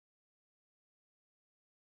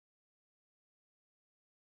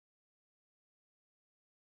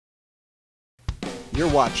You're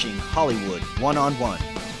watching Hollywood One-on-One,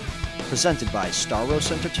 presented by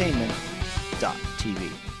StarWarsEntertainment.tv.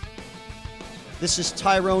 This is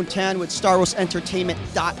Tyrone TANN with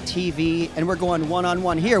StarWarsEntertainment.tv, and we're going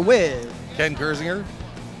one-on-one here with Ken KIRZINGER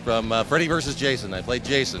from Freddy vs. Jason. I played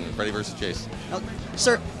Jason in Freddy vs. Jason. Now,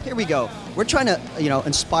 sir, here we go. We're trying to,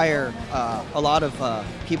 inspire a lot of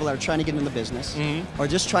people that are trying to get into the business or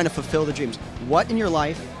just trying to fulfill the dreams. What in your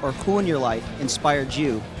life or who in your life inspired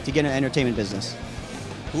you to get into the entertainment business?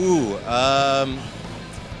 A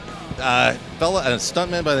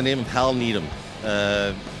stuntman by the name of Hal Needham.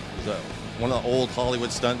 One of the old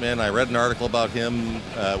Hollywood stuntmen. I read an article about him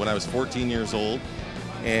when I was 14 years old,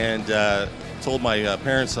 and told my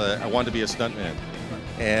parents I wanted to be a stuntman,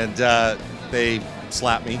 and they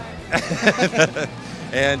slapped me.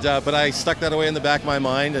 But I stuck that away in the back of my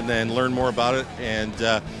mind, and then learned more about it, and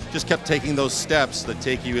just kept taking those steps that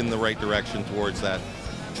take you in the right direction towards that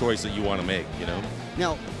choice that you want to make.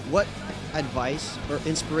 Now, what advice or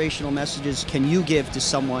inspirational messages can you give to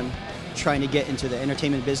someone trying to get into the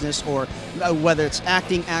entertainment business, or whether it's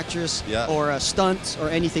acting, actress, or stunts, or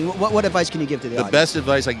anything? What advice can you give to the audience? The best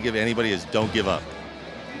advice I can give anybody is don't give up.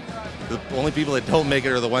 The only people that don't make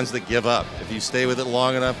it are the ones that give up. If you stay with it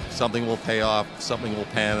long enough, something will pay off, something will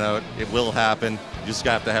pan out, it will happen. You just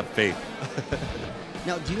have to have faith.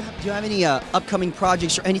 Now, do you have any upcoming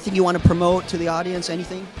projects or anything you want to promote to the audience?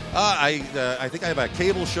 Anything? I think I have a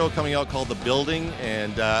cable show coming out called The Building,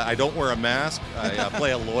 and I don't wear a mask. I play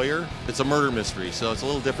a lawyer. It's a murder mystery, so it's a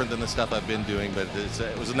little different than the stuff I've been doing, but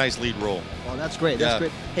it was a nice lead role. Well, that's great. That's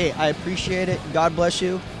great. Hey, I appreciate it. God bless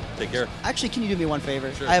you. Take care. Actually, can you do me one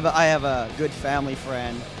favor? Sure. I have a good family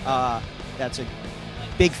friend that's a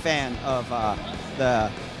big fan of the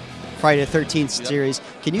Friday the 13th series.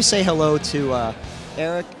 Can you say hello to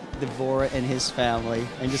Eric DeVore and his family?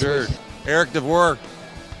 And just sure. Eric DeVore,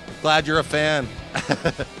 glad you're a fan.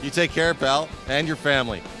 You take care, pal, and your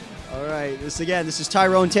family. All right. This is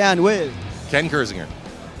Tyrone TANN with Ken KIRZINGER.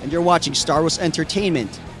 And you're watching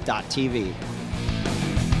StarWarsEntertainment.tv.